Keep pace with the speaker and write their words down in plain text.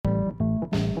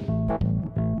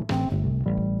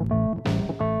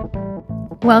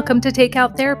Welcome to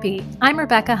Takeout Therapy. I'm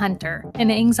Rebecca Hunter, an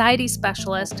anxiety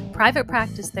specialist, private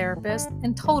practice therapist,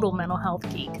 and total mental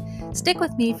health geek. Stick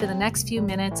with me for the next few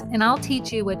minutes, and I'll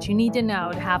teach you what you need to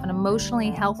know to have an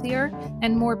emotionally healthier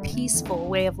and more peaceful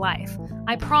way of life.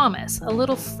 I promise, a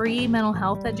little free mental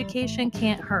health education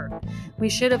can't hurt. We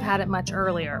should have had it much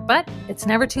earlier, but it's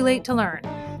never too late to learn.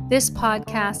 This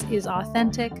podcast is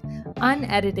authentic,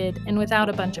 unedited, and without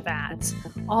a bunch of ads.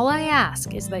 All I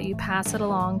ask is that you pass it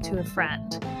along to a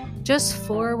friend. Just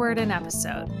forward an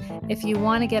episode. If you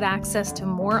want to get access to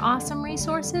more awesome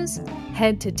resources,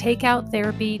 head to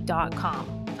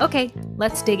takeouttherapy.com. Okay,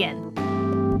 let's dig in.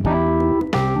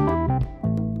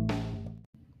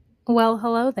 Well,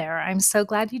 hello there. I'm so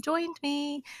glad you joined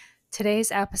me.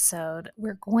 Today's episode,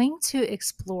 we're going to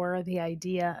explore the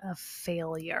idea of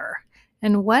failure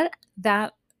and what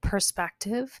that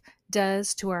perspective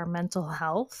does to our mental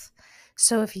health.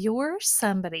 So if you're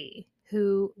somebody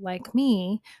who, like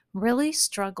me, really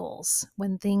struggles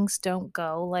when things don't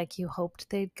go like you hoped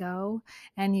they'd go,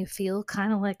 and you feel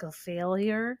kind of like a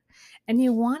failure, and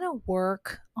you want to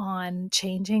work on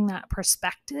changing that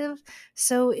perspective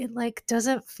so it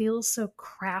doesn't feel so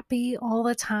crappy all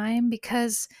the time,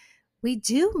 because we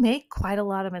do make quite a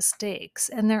lot of mistakes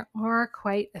and there are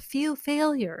quite a few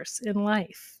failures in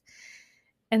life.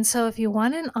 And so if you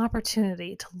want an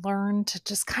opportunity to learn to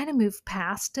just kind of move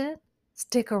past it,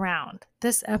 stick around.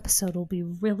 This episode will be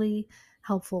really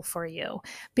helpful for you,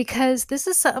 because this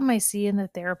is something I see in the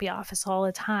therapy office all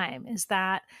the time, is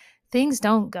that things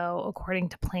don't go according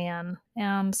to plan.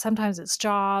 And sometimes it's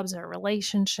jobs or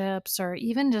relationships or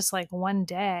even just like one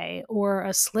day or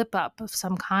a slip up of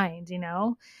some kind.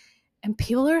 And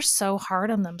people are so hard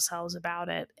on themselves about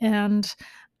it. And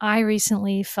I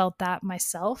recently felt that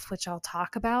myself, which I'll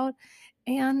talk about.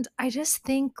 And I just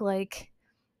think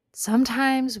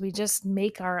sometimes we just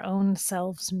make our own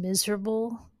selves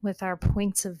miserable with our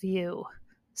points of view.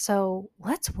 So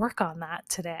let's work on that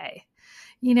today.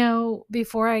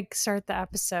 Before I start the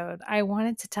episode, I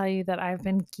wanted to tell you that I've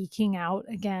been geeking out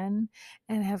again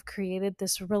and have created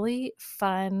this really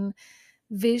fun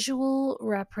visual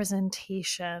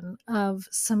representation of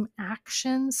some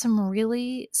actions, some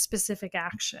really specific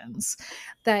actions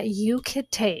that you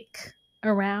could take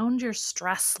around your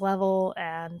stress level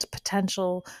and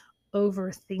potential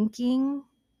overthinking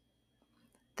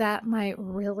that might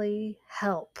really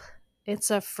help.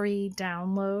 It's a free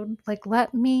download.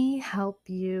 Let me help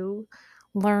you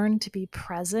learn to be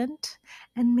present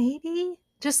and maybe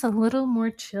just a little more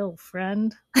chill,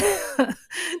 friend.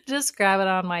 Just grab it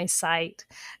on my site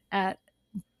at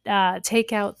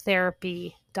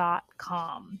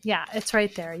takeouttherapy.com. Yeah, it's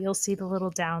right there. You'll see the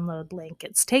little download link.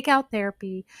 It's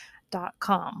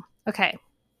takeouttherapy.com. Okay,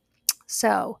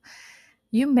 so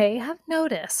you may have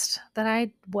noticed that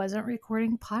I wasn't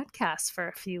recording podcasts for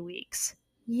a few weeks.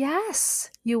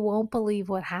 Yes, you won't believe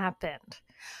what happened.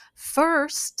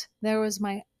 First, there was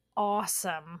my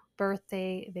awesome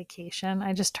birthday vacation.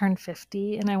 I just turned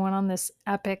 50 and I went on this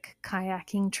epic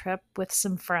kayaking trip with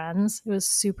some friends. It was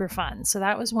super fun. So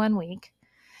that was 1 week.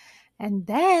 And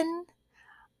then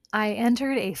I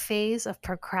entered a phase of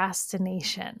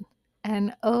procrastination.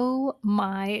 And oh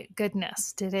my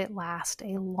goodness, did it last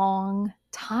a long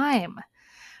time.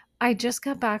 I just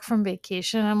got back from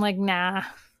vacation. I'm like, nah,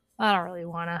 I don't really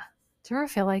want to. Do you ever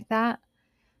feel like that?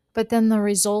 But then the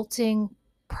resulting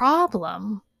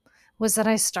problem was that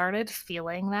I started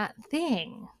feeling that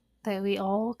thing that we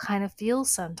all kind of feel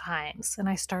sometimes. And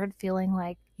I started feeling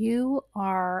like, you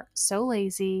are so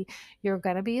lazy. You're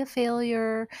going to be a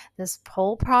failure. This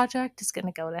whole project is going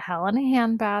to go to hell in a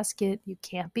handbasket. You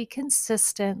can't be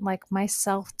consistent. My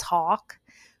self-talk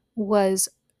was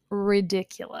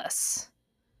ridiculous.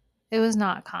 It was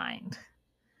not kind.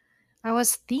 I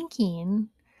was thinking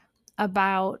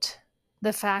about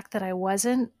the fact that I was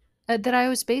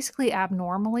basically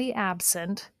abnormally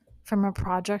absent from a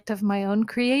project of my own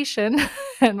creation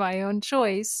and my own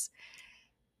choice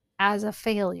as a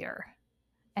failure.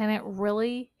 And it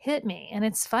really hit me. And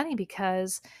it's funny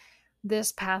because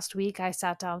this past week I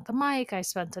sat down with the mic. I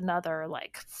spent another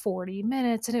 40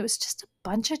 minutes and it was just a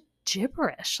bunch of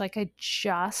gibberish. I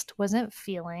just wasn't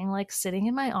feeling like sitting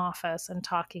in my office and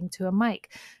talking to a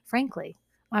mic. Frankly,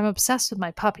 I'm obsessed with my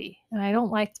puppy and I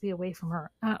don't like to be away from her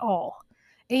at all.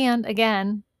 And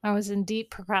again, I was in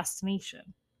deep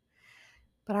procrastination,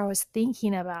 but I was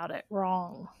thinking about it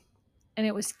wrong and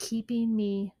it was keeping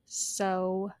me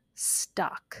so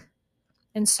stuck.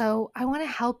 And so I want to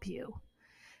help you,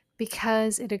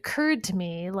 because it occurred to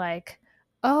me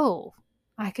oh,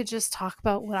 I could just talk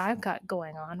about what I've got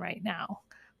going on right now.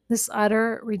 This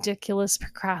utter ridiculous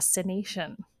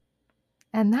procrastination.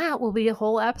 And that will be a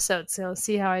whole episode. So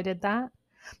see how I did that?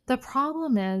 The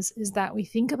problem is that we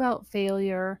think about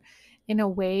failure in a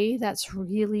way that's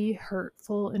really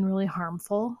hurtful and really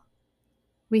harmful.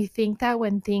 We think that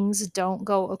when things don't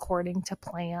go according to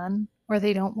plan or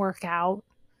they don't work out,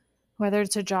 whether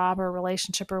it's a job or a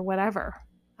relationship or whatever,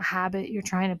 a habit you're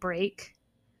trying to break,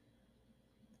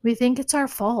 we think it's our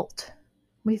fault.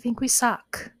 We think we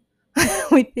suck.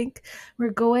 We think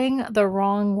we're going the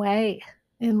wrong way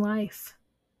in life.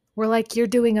 We're like, you're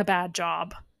doing a bad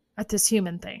job at this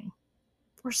human thing.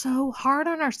 We're so hard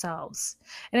on ourselves.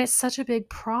 And it's such a big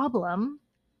problem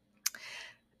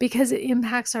because it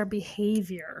impacts our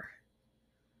behavior.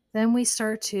 Then we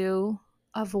start to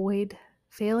avoid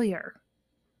failure.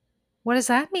 What does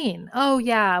that mean? Oh,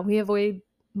 yeah, we avoid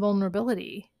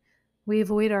vulnerability. We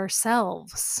avoid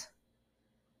ourselves.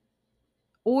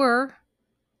 Or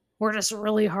we're just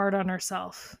really hard on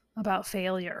ourselves about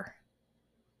failure.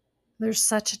 There's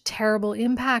such a terrible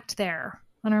impact there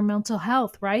on our mental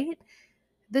health, right?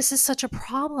 This is such a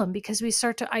problem because we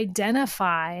start to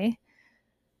identify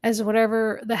as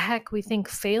whatever the heck we think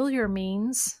failure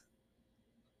means.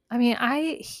 I mean,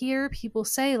 I hear people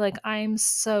say, like, I'm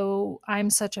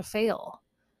such a fail.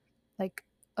 Like,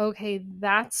 okay,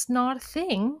 that's not a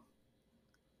thing.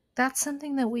 That's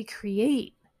something that we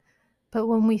create. But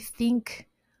when we think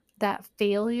that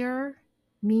failure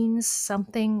means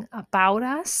something about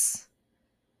us,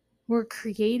 we're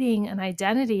creating an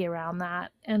identity around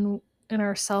that, and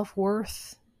our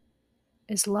self-worth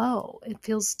is low. It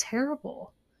feels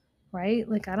terrible, right?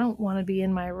 Like, I don't want to be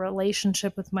in my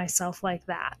relationship with myself like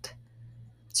that.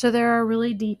 So there are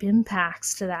really deep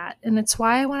impacts to that. And it's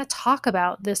why I want to talk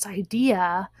about this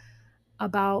idea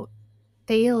about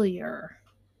failure.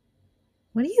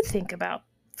 What do you think about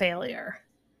failure?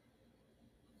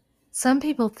 Some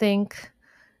people think,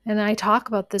 and I talk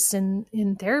about this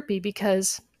in therapy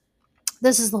because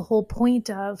this is the whole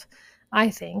point of, I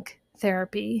think,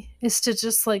 therapy, is to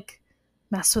just like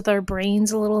mess with our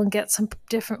brains a little and get some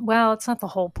different, well, it's not the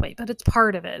whole point, but it's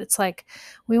part of it. It's like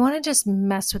we want to just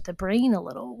mess with the brain a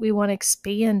little. We want to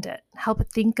expand it, help it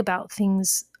think about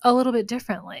things a little bit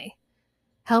differently,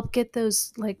 help get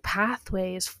those like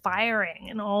pathways firing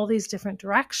in all these different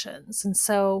directions. And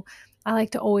so I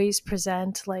like to always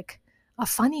present like a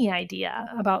funny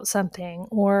idea about something,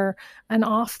 or an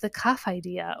off the cuff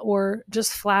idea, or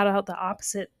just flat out the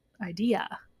opposite idea.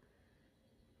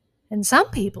 And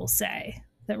some people say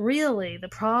that really the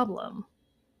problem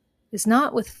is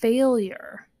not with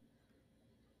failure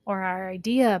or our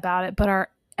idea about it, but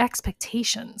our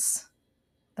expectations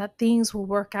that things will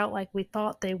work out like we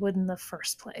thought they would in the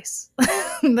first place,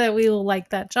 that we will like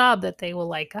that job, that they will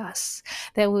like us,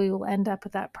 that we will end up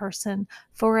with that person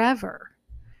forever,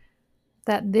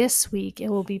 that this week it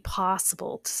will be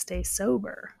possible to stay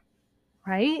sober,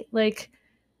 right? Like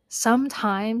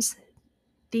sometimes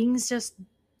things just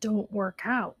don't work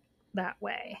out that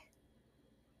way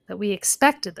that we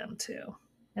expected them to.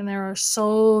 And there are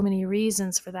so many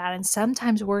reasons for that. And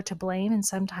sometimes we're to blame and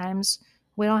sometimes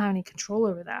we don't have any control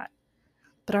over that.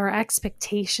 But our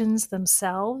expectations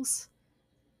themselves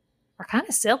are kind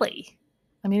of silly.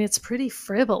 I mean, it's pretty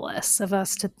frivolous of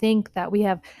us to think that we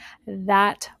have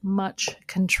that much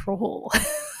control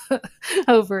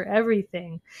over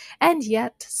everything. And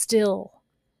yet, still,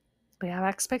 we have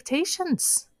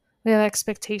expectations. We have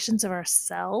expectations of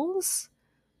ourselves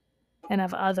and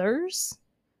of others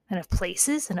and of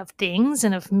places and of things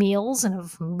and of meals and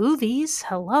of movies.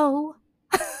 Hello,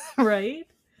 right?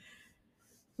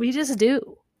 We just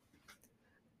do.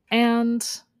 And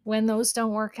when those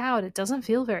don't work out, it doesn't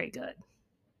feel very good.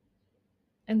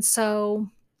 And so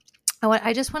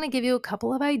I just want to give you a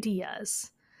couple of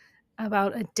ideas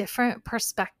about a different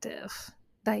perspective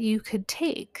that you could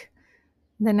take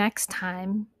the next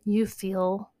time you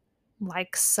feel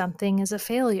like something is a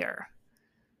failure,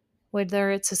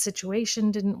 whether it's a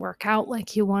situation didn't work out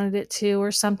like you wanted it to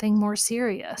or something more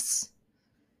serious.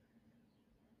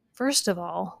 First of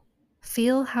all,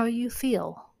 feel how you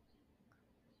feel,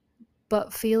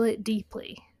 but feel it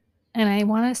deeply. And I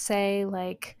want to say,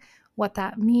 like, what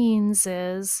that means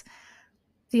is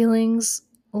feelings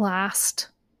last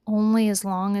only as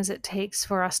long as it takes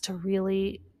for us to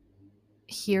really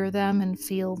hear them and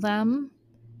feel them.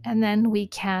 And then we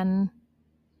can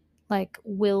not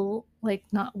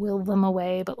will them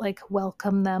away, but like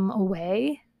welcome them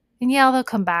away. And yeah, they'll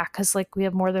come back because like we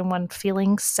have more than one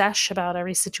feeling sesh about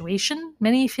every situation,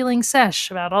 many feeling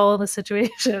sesh about all the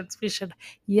situations. We should,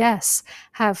 yes,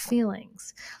 have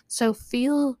feelings. So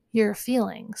feel your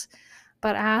feelings,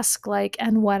 but ask like,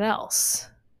 and what else?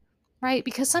 Right?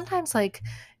 Because sometimes, like,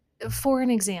 for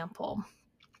an example,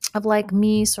 of like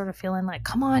me sort of feeling like,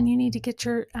 come on, you need to get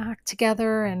your act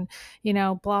together and,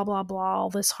 blah, blah, blah, all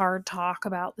this hard talk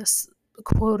about this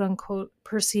quote unquote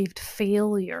perceived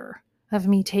failure of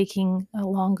me taking a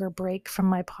longer break from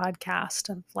my podcast,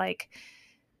 of like,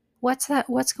 what's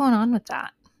going on with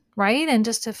that? Right. And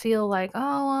just to feel like,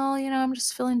 oh, well, I'm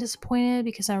just feeling disappointed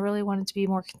because I really wanted to be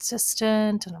more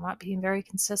consistent and I'm not being very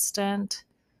consistent.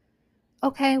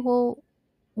 Okay, well,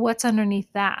 what's underneath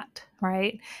that,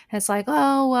 right? And it's like,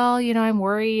 oh, well, I'm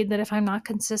worried that if I'm not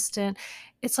consistent,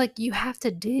 it's like you have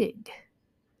to dig.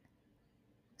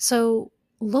 So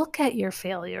look at your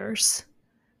failures,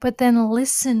 but then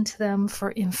listen to them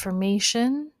for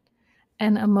information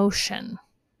and emotion.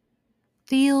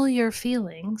 Feel your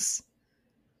feelings,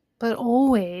 but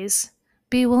always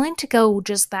be willing to go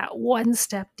just that one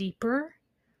step deeper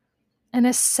and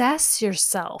assess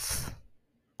yourself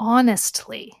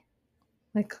honestly,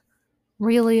 like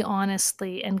really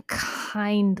honestly and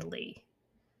kindly.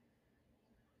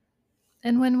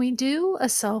 And when we do a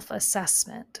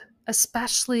self-assessment,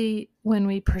 especially when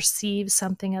we perceive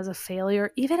something as a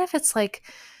failure, even if it's like,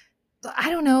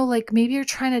 I don't know, like maybe you're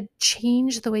trying to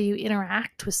change the way you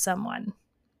interact with someone,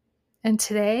 and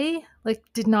today, like,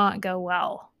 did not go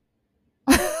well.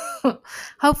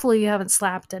 Hopefully you haven't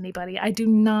slapped anybody. I do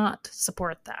not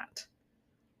support that.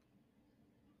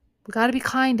 We got to be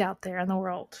kind out there in the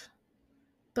world.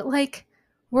 But like,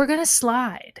 we're going to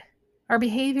slide. Our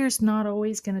behavior is not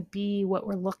always going to be what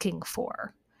we're looking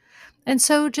for. And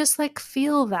so just like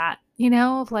feel that,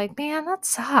 of like, man, that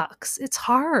sucks. It's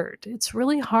hard. It's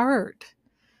really hard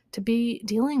to be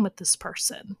dealing with this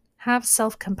person. Have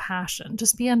self-compassion.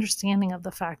 Just be understanding of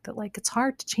the fact that like it's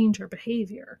hard to change your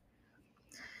behavior.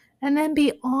 And then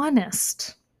be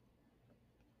honest.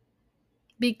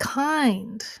 Be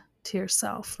kind to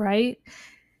yourself, right?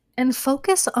 And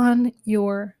focus on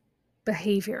your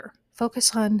behavior.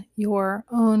 Focus on your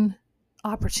own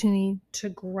opportunity to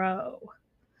grow.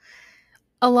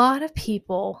 A lot of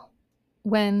people,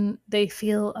 when they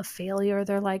feel a failure,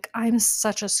 they're like, I'm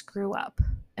such a screw up.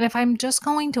 And if I'm just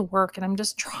going to work and I'm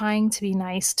just trying to be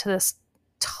nice to this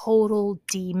total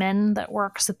demon that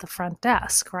works at the front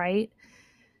desk, right?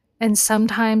 And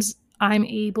sometimes I'm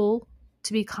able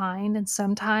to be kind and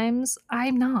sometimes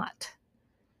I'm not.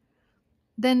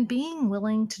 Then being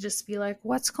willing to just be like,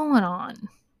 what's going on?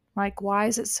 Like, why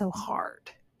is it so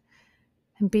hard?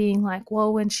 And being like,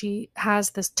 well, when she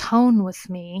has this tone with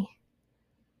me,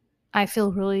 I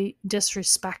feel really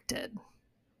disrespected,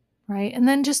 right? And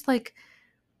then just like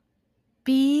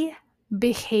be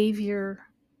behavior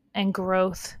and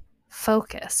growth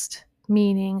focused,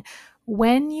 meaning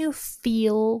when you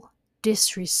feel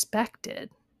disrespected,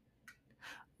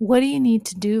 what do you need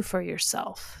to do for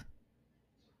yourself?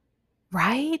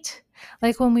 Right?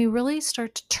 Like when we really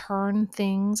start to turn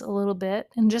things a little bit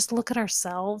and just look at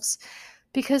ourselves,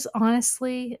 because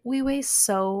honestly, we waste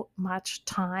so much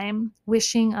time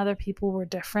wishing other people were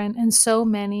different. And so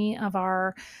many of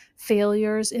our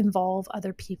failures involve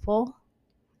other people.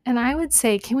 And I would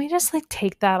say, can we just like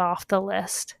take that off the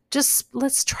list? Just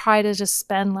let's try to just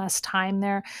spend less time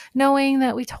there, knowing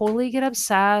that we totally get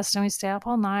obsessed and we stay up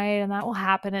all night and that will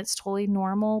happen. It's totally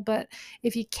normal. But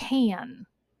if you can,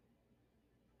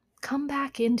 come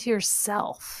back into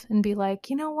yourself and be like,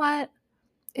 you know what?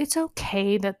 It's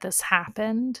okay that this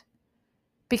happened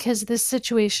because this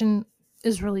situation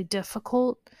is really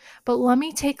difficult. But let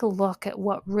me take a look at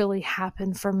what really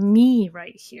happened for me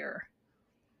right here.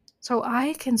 So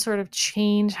I can sort of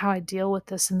change how I deal with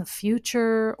this in the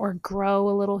future or grow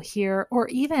a little here or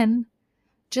even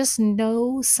just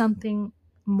know something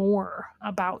more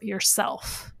about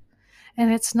yourself.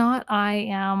 And it's not I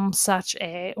am such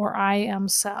a or I am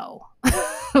so.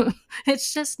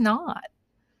 It's just not.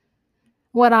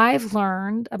 What I've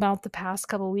learned about the past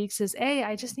couple of weeks is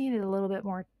I just needed a little bit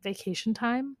more vacation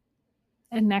time.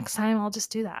 And next time I'll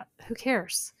just do that. Who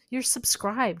cares? You're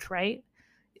subscribed, right?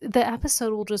 The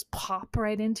episode will just pop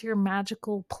right into your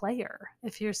magical player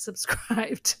if you're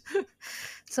subscribed.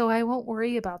 So I won't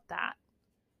worry about that,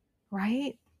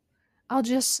 right? I'll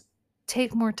just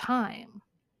take more time.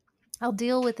 I'll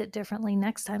deal with it differently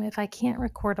next time if I can't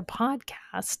record a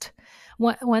podcast.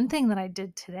 One thing that I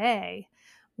did today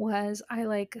was I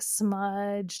like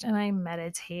smudged and I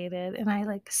meditated and I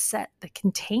like set the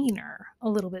container a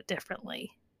little bit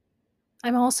differently.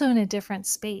 I'm also in a different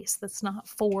space that's not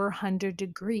 400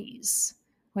 degrees,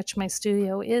 which my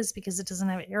studio is because it doesn't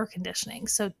have air conditioning.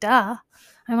 So duh,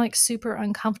 I'm like super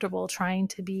uncomfortable trying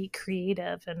to be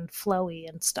creative and flowy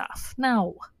and stuff.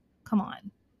 No, come on.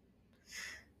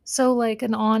 So like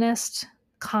an honest,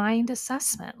 kind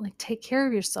assessment, like take care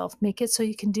of yourself, make it so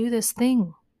you can do this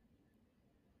thing.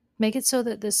 Make it so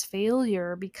that this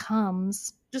failure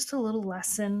becomes just a little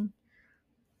lesson,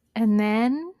 and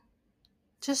then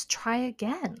just try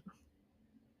again,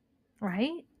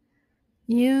 right?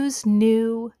 Use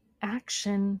new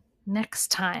action next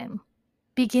time.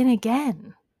 Begin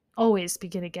again. Always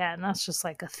begin again. That's just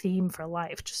like a theme for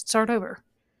life. Just start over.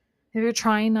 If you're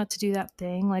trying not to do that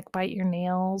thing, like bite your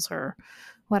nails or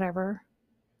whatever,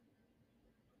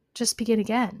 just begin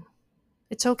again.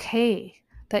 It's okay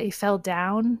that you fell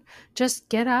down. Just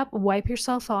get up, wipe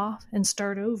yourself off, and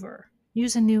start over.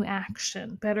 Use a new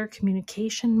action, better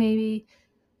communication maybe,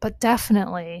 but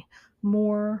definitely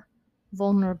more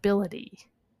vulnerability.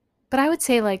 But I would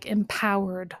say like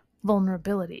empowered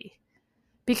vulnerability,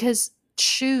 because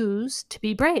choose to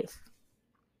be brave.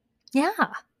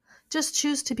 Yeah, just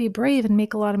choose to be brave and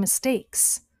make a lot of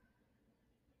mistakes.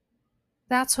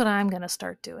 That's what I'm going to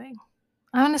start doing.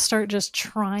 I'm going to start just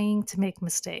trying to make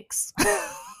mistakes.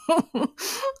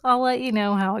 I'll let you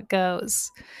know how it goes.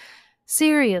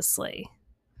 Seriously,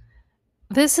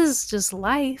 this is just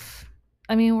life.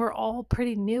 I mean, we're all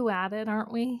pretty new at it,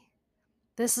 aren't we?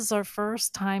 This is our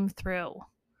first time through.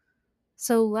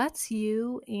 So let's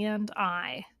you and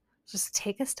I just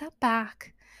take a step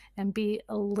back and be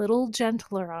a little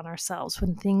gentler on ourselves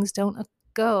when things don't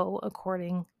go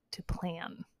according to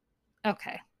plan.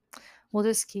 Okay, we'll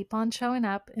just keep on showing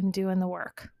up and doing the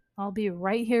work. I'll be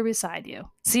right here beside you.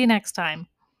 See you next time.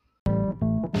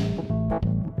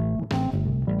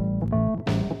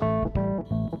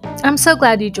 I'm so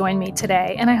glad you joined me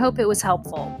today, and I hope it was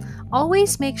helpful.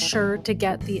 Always make sure to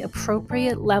get the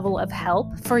appropriate level of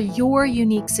help for your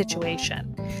unique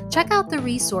situation. Check out the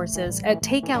resources at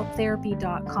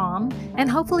takeouttherapy.com, and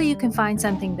hopefully you can find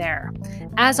something there.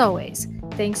 As always,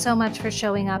 thanks so much for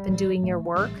showing up and doing your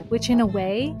work, which in a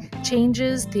way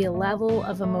changes the level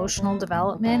of emotional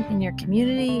development in your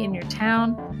community, in your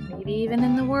town, maybe even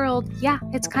in the world. Yeah,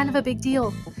 it's kind of a big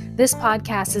deal. This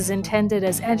podcast is intended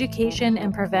as education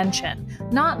and prevention,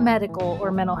 not medical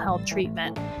or mental health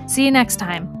treatment. See you next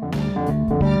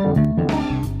time.